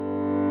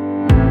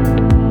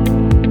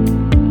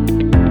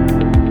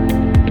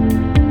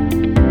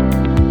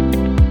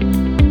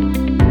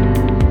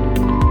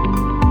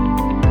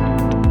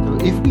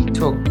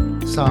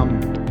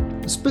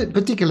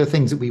particular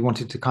things that we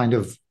wanted to kind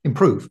of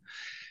improve.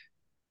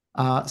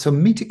 So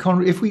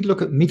mitochondria, if we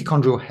look at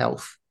mitochondrial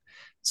health,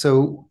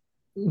 so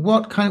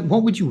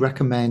what would you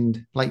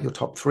recommend, like your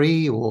top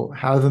three or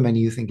however many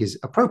you think is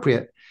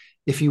appropriate,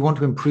 if you want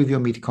to improve your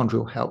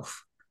mitochondrial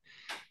health?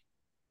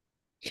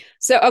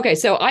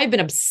 So I've been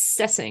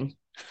obsessing,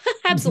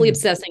 absolutely Mm-hmm.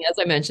 obsessing, as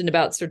I mentioned,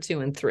 about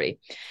sirtuin 3.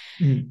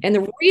 Mm-hmm. And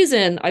the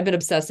reason I've been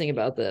obsessing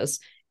about this,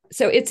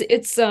 so it's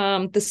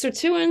the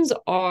sirtuins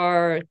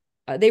are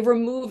they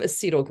remove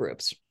acetyl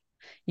groups.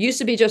 Used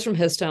to be just from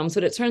histones,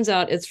 but it turns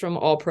out it's from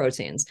all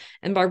proteins.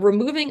 And by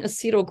removing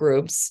acetyl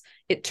groups,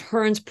 it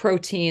turns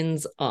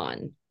proteins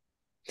on.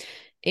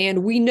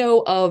 And we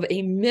know of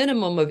a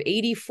minimum of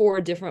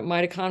 84 different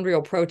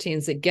mitochondrial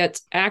proteins that get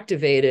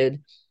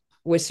activated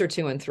with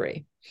sirtuin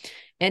 3.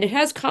 And it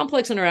has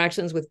complex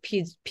interactions with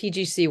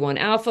PGC1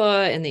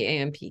 alpha and the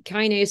AMP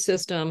kinase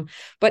system.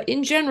 But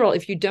in general,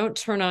 if you don't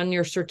turn on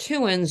your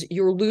sirtuins,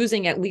 you're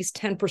losing at least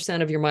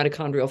 10% of your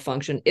mitochondrial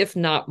function, if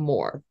not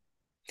more.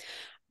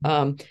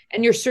 And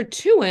your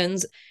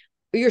sirtuin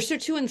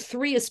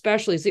 3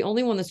 especially is the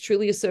only one that's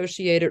truly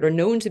associated or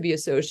known to be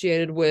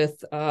associated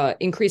with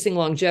increasing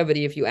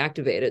longevity if you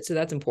activate it. So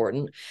that's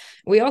important.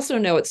 We also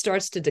know it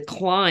starts to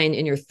decline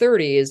in your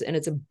 30s and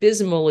it's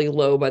abysmally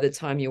low by the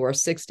time you are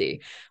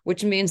 60,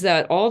 which means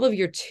that all of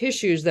your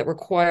tissues that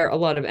require a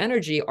lot of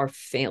energy are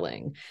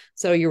failing.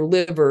 So your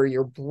liver,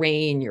 your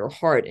brain, your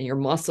heart, and your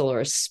muscle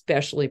are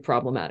especially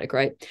problematic,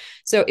 right?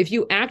 So if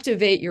you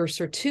activate your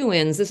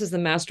sirtuins, this is the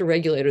master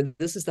regulator.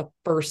 This is the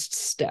first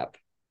step.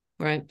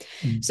 Right.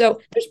 Mm-hmm. So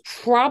there's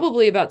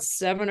probably about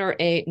 7 or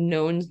 8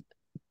 known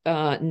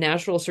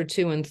natural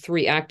sirtuin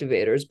 3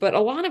 activators, but a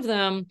lot of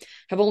them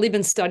have only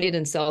been studied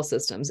in cell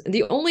systems. And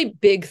the only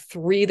big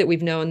 3 that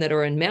we've known that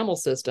are in mammal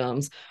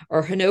systems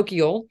are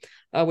hinokiol,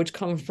 which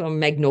comes from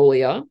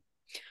magnolia.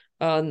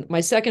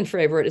 My second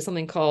favorite is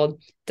something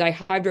called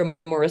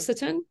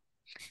dihydromoracetin.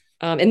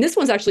 And this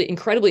one's actually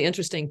incredibly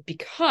interesting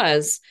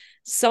because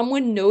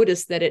someone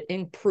noticed that it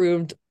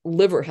improved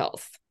liver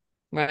health.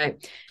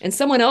 Right. And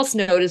someone else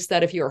noticed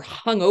that if you're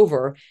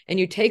hungover and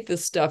you take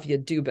this stuff, you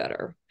do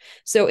better.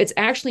 So it's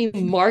actually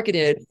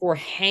marketed for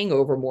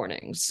hangover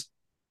mornings.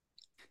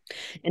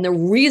 And the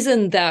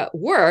reason that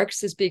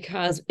works is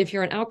because if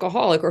you're an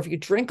alcoholic or if you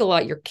drink a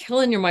lot, you're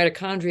killing your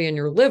mitochondria in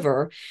your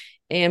liver.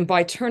 And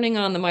by turning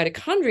on the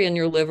mitochondria in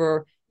your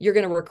liver, you're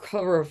going to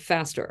recover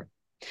faster.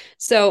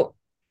 So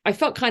I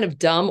felt kind of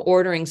dumb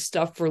ordering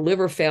stuff for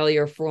liver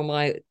failure for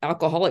my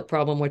alcoholic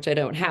problem, which I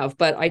don't have,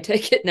 but I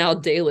take it now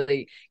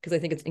daily because I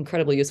think it's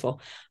incredibly useful.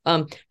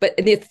 But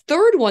the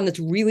third one that's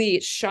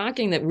really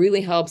shocking that really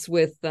helps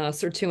with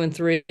sirtuin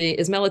 3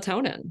 is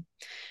melatonin.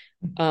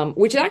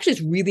 Which actually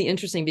is really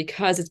interesting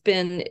because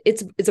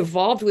it's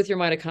evolved with your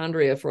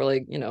mitochondria for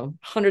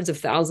hundreds of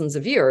thousands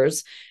of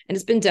years, and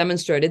it's been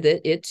demonstrated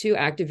that it too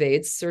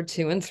activates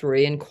sirtuin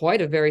 3 in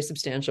quite a very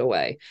substantial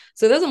way.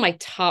 So those are my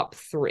top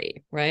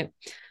 3, right?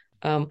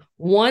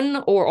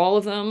 One or all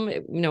of them,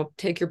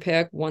 take your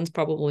pick. One's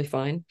probably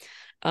fine.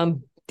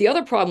 The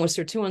other problem with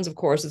sirtuins, of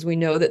course, is we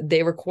know that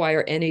they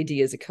require NAD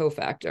as a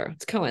cofactor.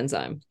 It's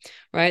coenzyme,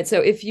 right?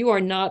 So if you are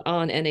not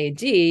on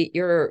NAD,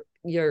 your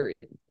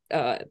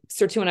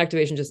sirtuin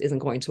activation just isn't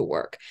going to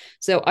work.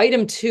 So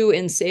item 2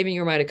 in saving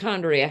your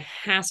mitochondria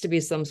has to be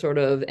some sort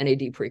of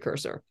NAD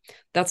precursor.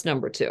 That's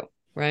number 2,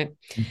 right?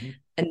 Mm-hmm.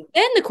 And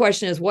then the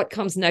question is, what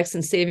comes next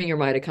in saving your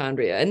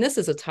mitochondria? And this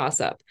is a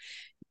toss-up.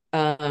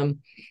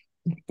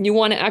 You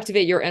want to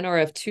activate your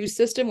NRF2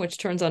 system, which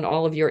turns on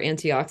all of your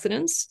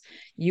antioxidants.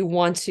 You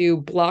want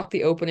to block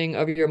the opening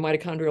of your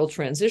mitochondrial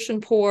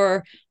transition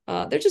pore.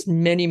 There's just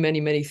many,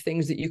 many, many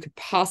things that you could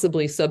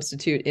possibly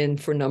substitute in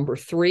for number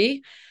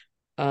 3.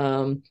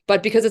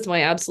 But because it's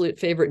my absolute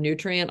favorite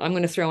nutrient, I'm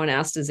going to throw in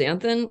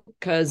astaxanthin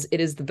because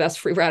it is the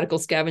best free radical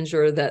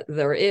scavenger that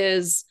there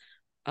is.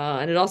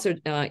 And it also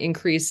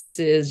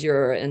increases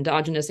your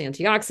endogenous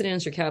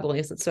antioxidants, your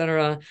catalase, et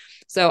cetera.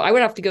 So I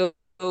would have to go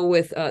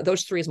with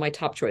those 3 as my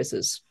top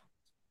choices.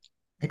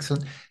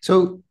 Excellent.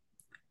 So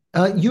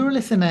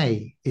urolithin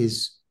A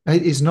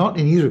is not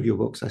in either of your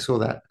books. I saw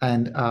that,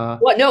 and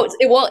Well, no,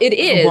 it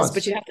is, but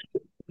was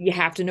you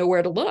have to know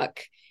where to look.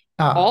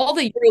 ah All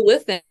the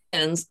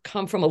urolithins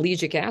come from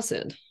ellagic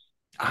acid.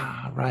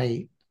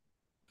 right.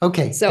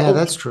 Okay, yeah, So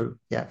that's true.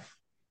 Yeah.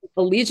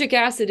 ellagic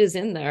acid is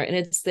in there,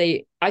 and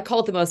I call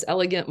it the most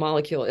elegant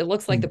molecule. It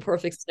looks like the Mm,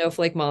 perfect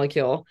snowflake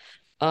molecule.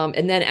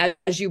 And then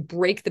as you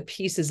break the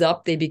pieces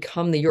up, they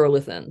become the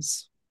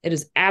urolithins. It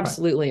is right.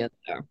 absolutely in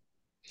there.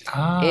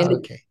 And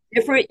Okay.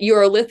 different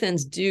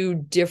urolithins do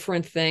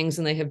different things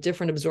and they have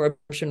different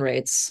absorption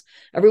rates.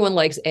 Everyone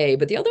likes A,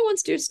 but the other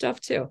ones do stuff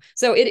too.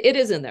 So it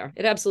is in there.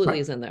 It absolutely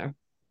Right. is in there.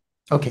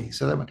 Okay,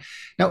 so that one.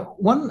 Now,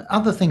 one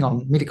other thing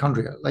on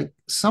mitochondria, like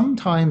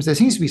sometimes there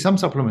seems to be some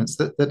supplements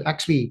that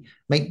actually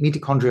make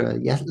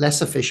mitochondria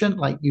less efficient,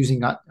 like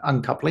using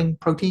uncoupling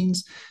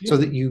proteins so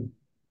that you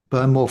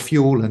burn more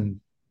fuel and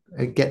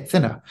get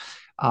thinner.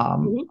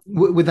 Mhm.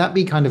 Would that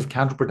be kind of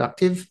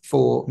counterproductive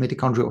for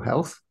mitochondrial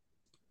health?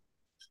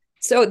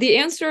 So the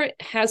answer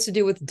has to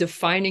do with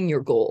defining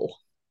your goal,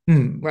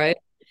 Hmm. right?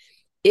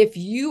 If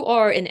you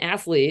are an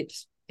athlete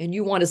and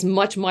you want as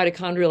much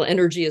mitochondrial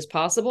energy as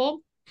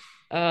possible,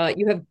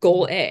 you have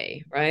goal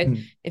A, right?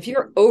 Mm. If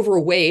you're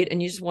overweight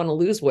and you just want to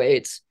lose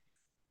weight,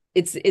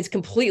 it's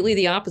completely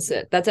the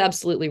opposite. That's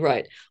absolutely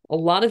right. A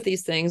lot of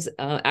these things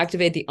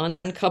activate the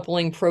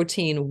uncoupling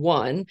protein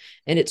 1,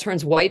 and it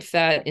turns white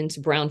fat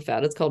into brown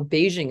fat. It's called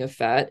beiging of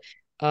fat,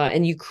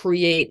 and you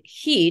create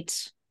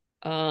heat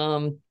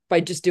by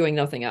just doing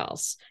nothing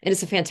else. And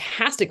it's a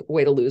fantastic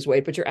way to lose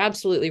weight, but you're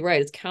absolutely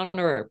right. It's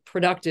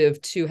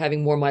counterproductive to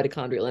having more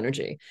mitochondrial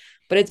energy.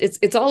 But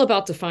it's all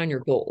about define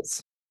your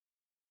goals.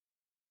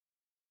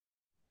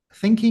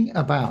 Thinking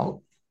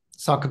about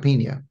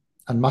sarcopenia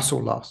and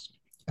muscle loss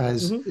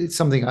as Mm-hmm. it's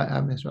something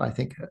I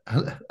think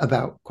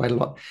about quite a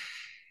lot.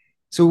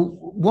 So,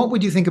 what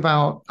would you think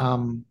about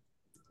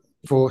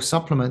for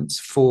supplements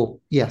for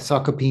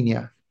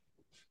sarcopenia?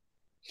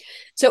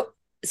 So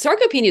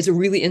sarcopenia is a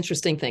really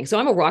interesting thing. So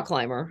I'm a rock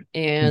climber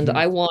and Mm-hmm.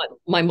 I want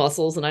my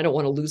muscles and I don't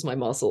want to lose my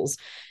muscles.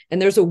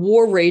 And there's a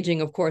war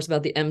raging, of course,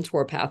 about the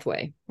mTOR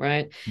pathway,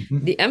 right?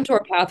 Mm-hmm. The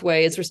mTOR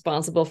pathway is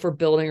responsible for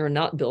building or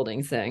not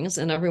building things.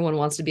 And everyone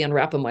wants to be on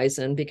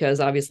rapamycin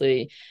because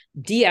obviously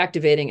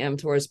deactivating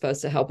mTOR is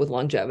supposed to help with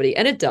longevity.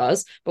 And it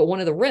does. But one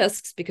of the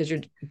risks, because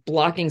you're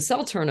blocking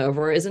cell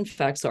turnover, is in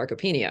fact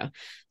sarcopenia.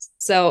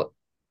 So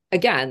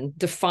again,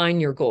 define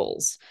your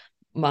goals.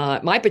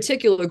 My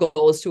particular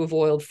goal is to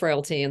avoid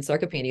frailty and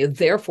sarcopenia.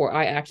 Therefore,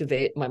 I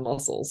activate my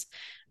muscles.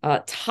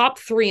 Top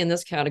three in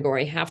this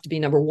category have to be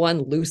number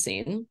one,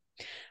 leucine.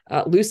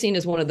 Leucine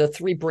is one of the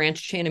 3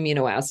 branch chain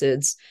amino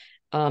acids.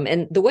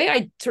 And the way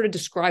I sort of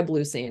describe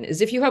leucine is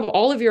if you have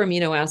all of your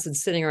amino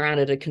acids sitting around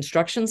at a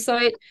construction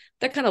site,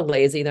 they're kind of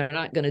lazy. They're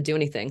not going to do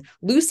anything.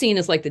 Leucine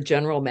is like the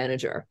general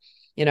manager.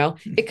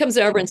 It comes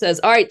over and says,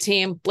 all right,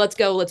 team, let's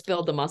go. Let's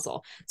build the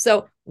muscle.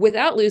 So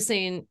without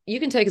leucine, you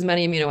can take as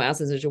many amino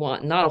acids as you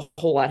want. And not a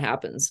whole lot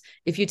happens.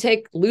 If you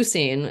take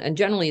leucine, and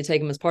generally you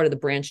take them as part of the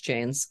branch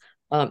chains,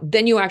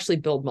 then you actually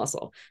build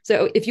muscle.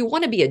 So if you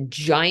want to be a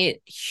giant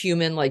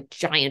human, like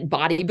giant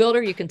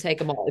bodybuilder, you can take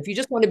them all. If you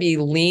just want to be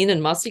lean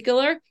and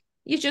muscular,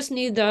 you just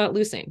need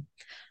leucine.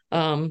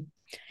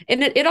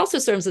 And it also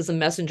serves as a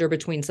messenger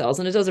between cells,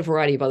 and it does a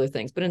variety of other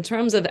things. But in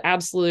terms of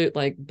absolute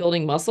like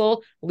building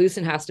muscle,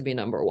 leucine has to be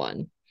number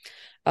one.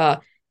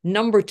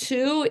 Number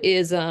two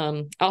is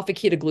alpha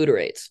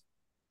ketoglutarate.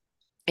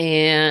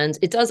 And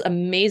it does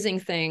amazing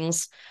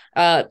things.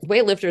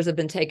 Weightlifters have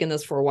been taking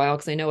this for a while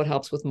because they know it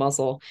helps with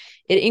muscle.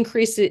 It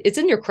increases, it's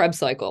in your Krebs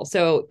cycle.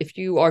 So if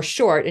you are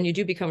short and you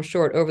do become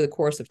short over the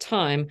course of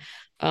time,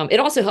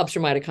 it also helps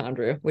your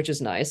mitochondria, which is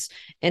nice.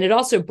 And it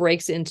also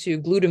breaks into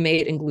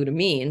glutamate and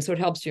glutamine. So it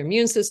helps your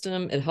immune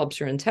system, it helps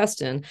your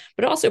intestine,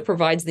 but it also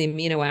provides the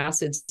amino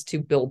acids to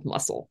build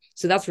muscle.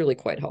 So that's really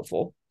quite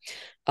helpful.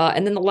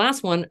 And then the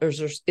last one is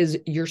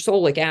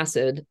ursolic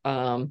acid.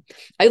 I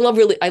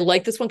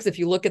like this one because if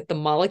you look at the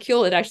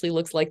molecule, it actually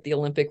looks like the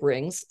Olympic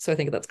rings. So I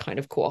think that's kind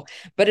of cool.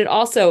 But it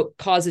also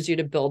causes you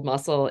to build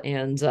muscle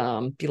and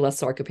be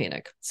less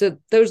sarcopenic. So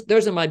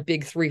those are my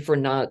big 3 for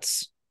not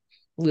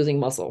losing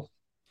muscle.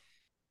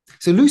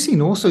 So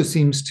leucine also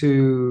seems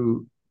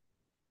to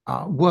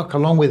work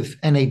along with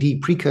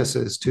NAD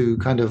precursors to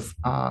kind of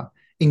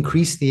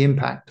increase the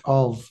impact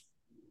of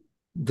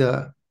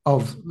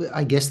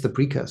I guess the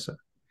precursor.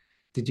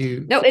 Did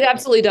you? No, it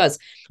absolutely does.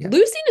 Yeah.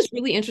 Leucine is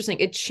really interesting.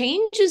 It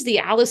changes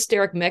the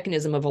allosteric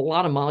mechanism of a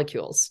lot of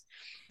molecules.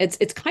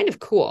 It's kind of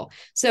cool.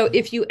 So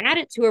if you add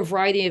it to a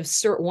variety of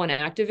SIRT1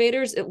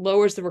 activators, it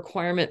lowers the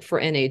requirement for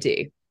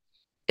NAD.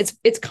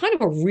 It's kind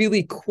of a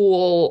really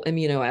cool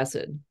amino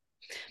acid.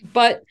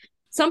 But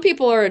some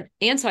people are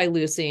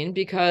anti-leucine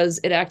because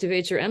it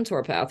activates your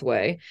mTOR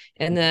pathway.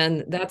 And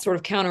then that's sort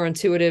of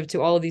counterintuitive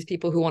to all of these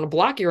people who want to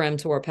block your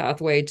mTOR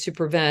pathway to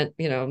prevent,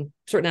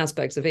 certain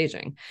aspects of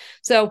aging.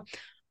 So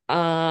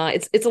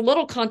it's a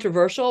little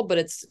controversial, but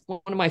it's one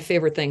of my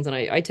favorite things, and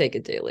I take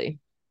it daily.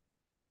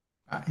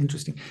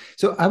 Interesting.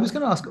 So I was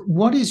going to ask,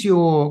 what is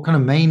your kind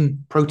of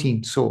main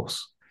protein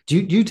source? Do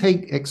you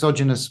take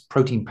exogenous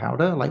protein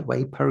powder like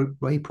whey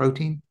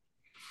protein?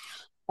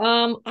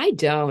 I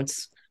don't.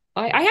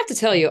 I have to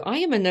tell you, I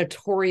am a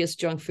notorious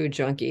junk food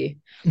junkie.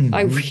 I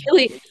Mm-hmm.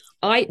 really,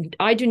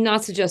 I do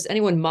not suggest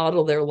anyone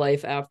model their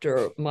life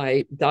after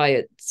my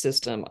diet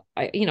system.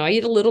 I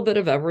eat a little bit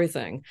of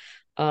everything.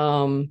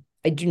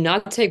 I do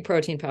not take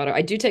protein powder.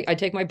 I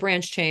take my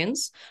branch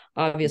chains,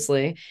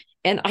 obviously.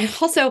 And I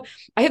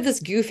have this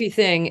goofy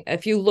thing.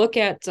 If you look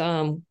at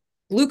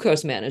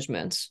glucose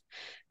management,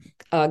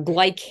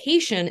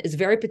 glycation is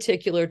very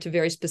particular to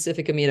very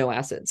specific amino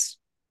acids.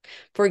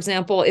 For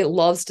example, it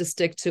loves to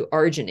stick to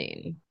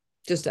arginine.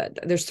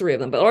 There's 3 of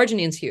them, but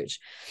arginine's huge.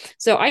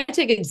 So I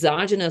take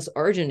exogenous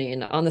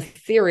arginine on the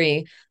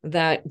theory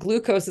that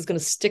glucose is going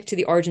to stick to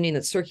the arginine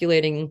that's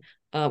circulating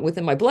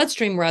within my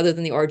bloodstream rather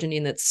than the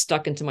arginine that's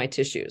stuck into my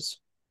tissues.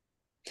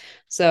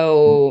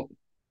 So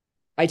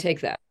I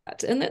take that.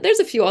 And there's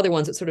a few other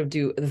ones that sort of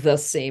do the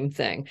same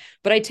thing.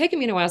 But I take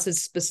amino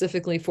acids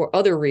specifically for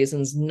other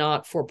reasons,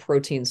 not for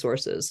protein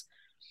sources.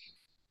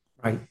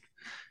 Right.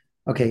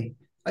 Okay.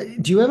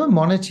 Do you ever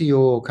monitor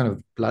your kind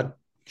of blood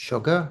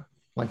sugar,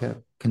 like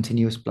a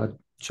continuous blood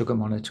sugar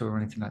monitor or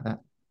anything like that?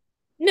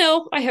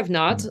 No, I have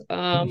not.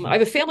 No. I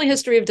have a family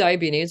history of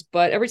diabetes,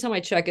 but every time I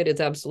check it,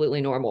 it's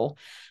absolutely normal.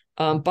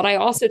 But I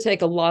also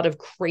take a lot of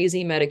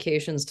crazy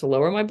medications to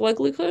lower my blood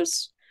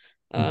glucose.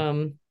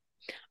 Um,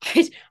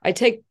 I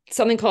take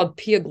something called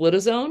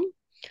pioglitazone,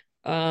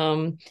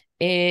 um,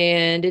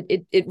 and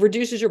it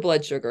reduces your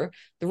blood sugar.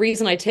 The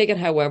reason I take it,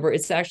 however,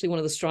 it's actually one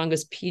of the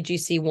strongest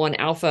PGC1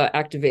 alpha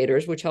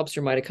activators, which helps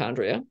your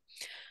mitochondria.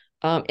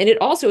 And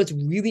it also, it's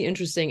really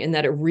interesting in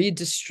that it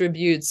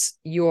redistributes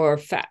your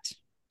fat.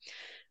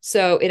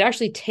 So it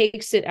actually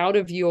takes it out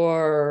of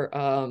your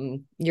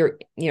around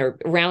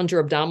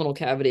your abdominal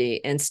cavity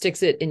and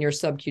sticks it in your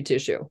subcu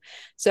tissue.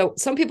 So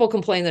some people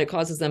complain that it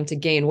causes them to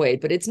gain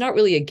weight, but it's not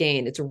really a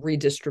gain, it's a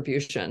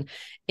redistribution.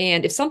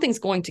 And if something's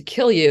going to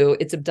kill you,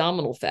 it's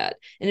abdominal fat.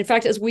 And in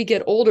fact, as we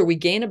get older, we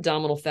gain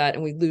abdominal fat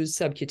and we lose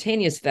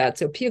subcutaneous fat.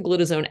 So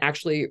pioglitazone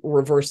actually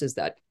reverses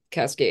that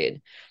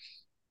cascade.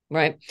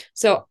 Right.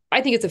 So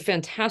I think it's a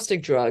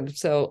fantastic drug.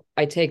 So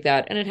I take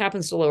that and it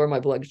happens to lower my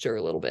blood sugar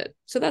a little bit.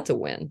 So that's a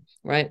win.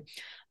 Right.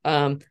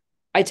 Um,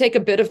 I take a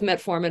bit of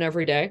metformin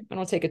every day. I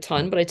don't take a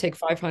ton, but I take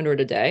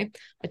 500 a day.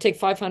 I take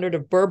 500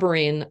 of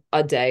berberine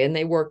a day, and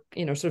they work,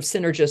 sort of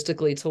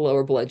synergistically to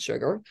lower blood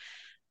sugar.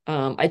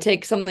 I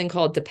take something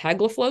called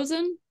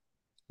dapagliflozin.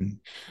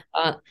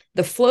 Uh,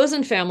 the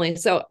Flozin family.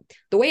 So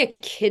the way a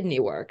kidney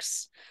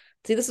works,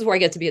 see, this is where I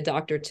get to be a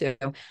doctor too.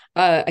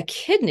 A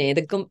kidney,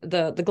 the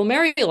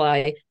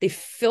glomeruli, they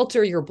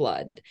filter your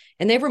blood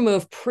and they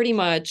remove pretty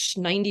much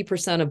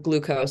 90% of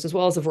glucose, as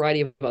well as a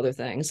variety of other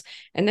things.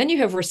 And then you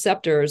have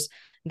receptors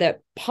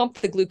that pump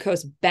the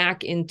glucose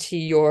back into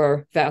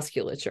your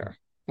vasculature,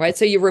 right?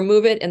 So you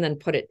remove it and then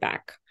put it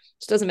back.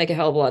 Which doesn't make a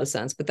hell of a lot of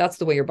sense, but that's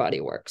the way your body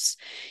works.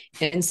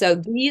 And so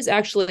these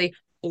actually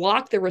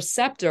block the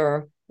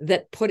receptor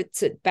that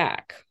puts it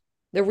back.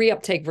 The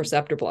reuptake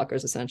receptor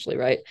blockers, essentially,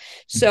 right?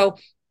 So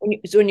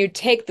when you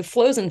take the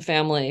Flozin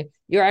family,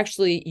 you're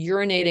actually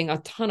urinating a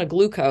ton of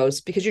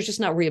glucose because you're just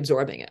not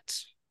reabsorbing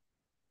it.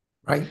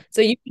 Right.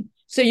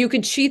 So you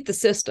could cheat the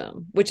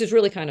system, which is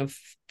really kind of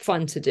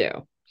fun to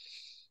do.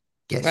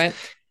 Yes. Right.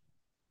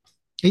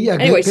 Yeah.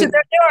 Anyway, so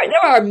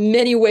there are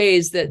many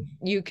ways that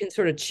you can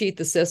sort of cheat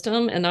the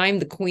system, and I'm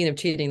the queen of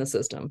cheating the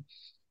system.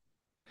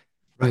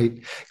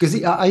 Right.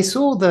 Because I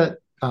saw that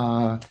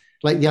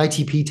like the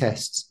ITP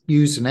tests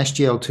used an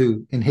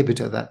SGL2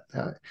 inhibitor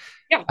that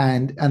Yeah.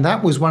 and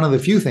that was one of the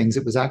few things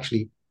that was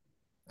actually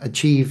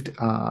achieved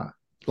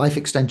life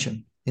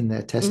extension in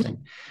their testing.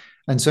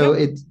 Mm-hmm. And so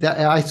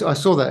I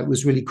saw that it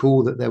was really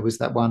cool that there was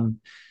that one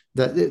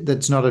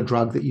that's not a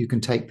drug that you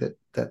can take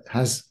that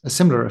has a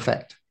similar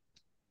effect.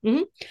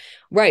 Mm-hmm.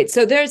 Right.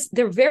 So there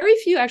are very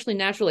few actually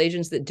natural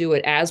agents that do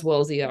it as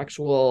well as the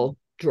actual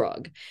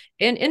drug.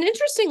 And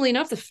interestingly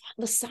enough,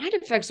 the side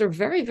effects are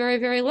very, very,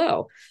 very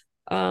low.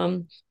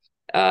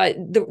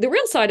 The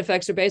real side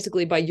effects are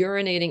basically by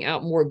urinating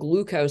out more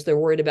glucose. They're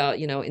worried about,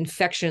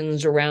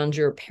 infections around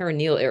your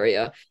perineal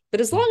area.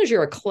 But as long as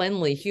you're a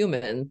cleanly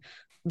human,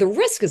 the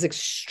risk is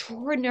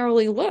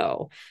extraordinarily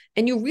low.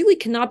 And you really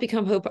cannot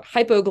become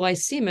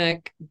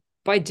hypoglycemic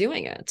by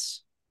doing it.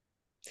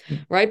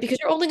 Right? Because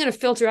you're only going to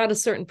filter out a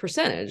certain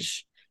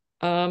percentage.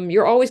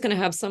 You're always going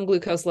to have some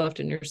glucose left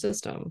in your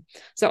system.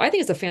 So I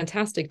think it's a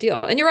fantastic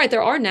deal. And you're right,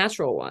 there are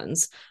natural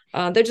ones.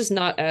 They're just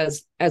not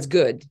as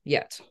good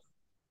yet.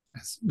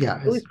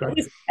 Yeah,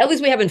 at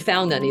least we haven't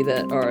found any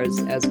that are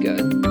as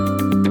good.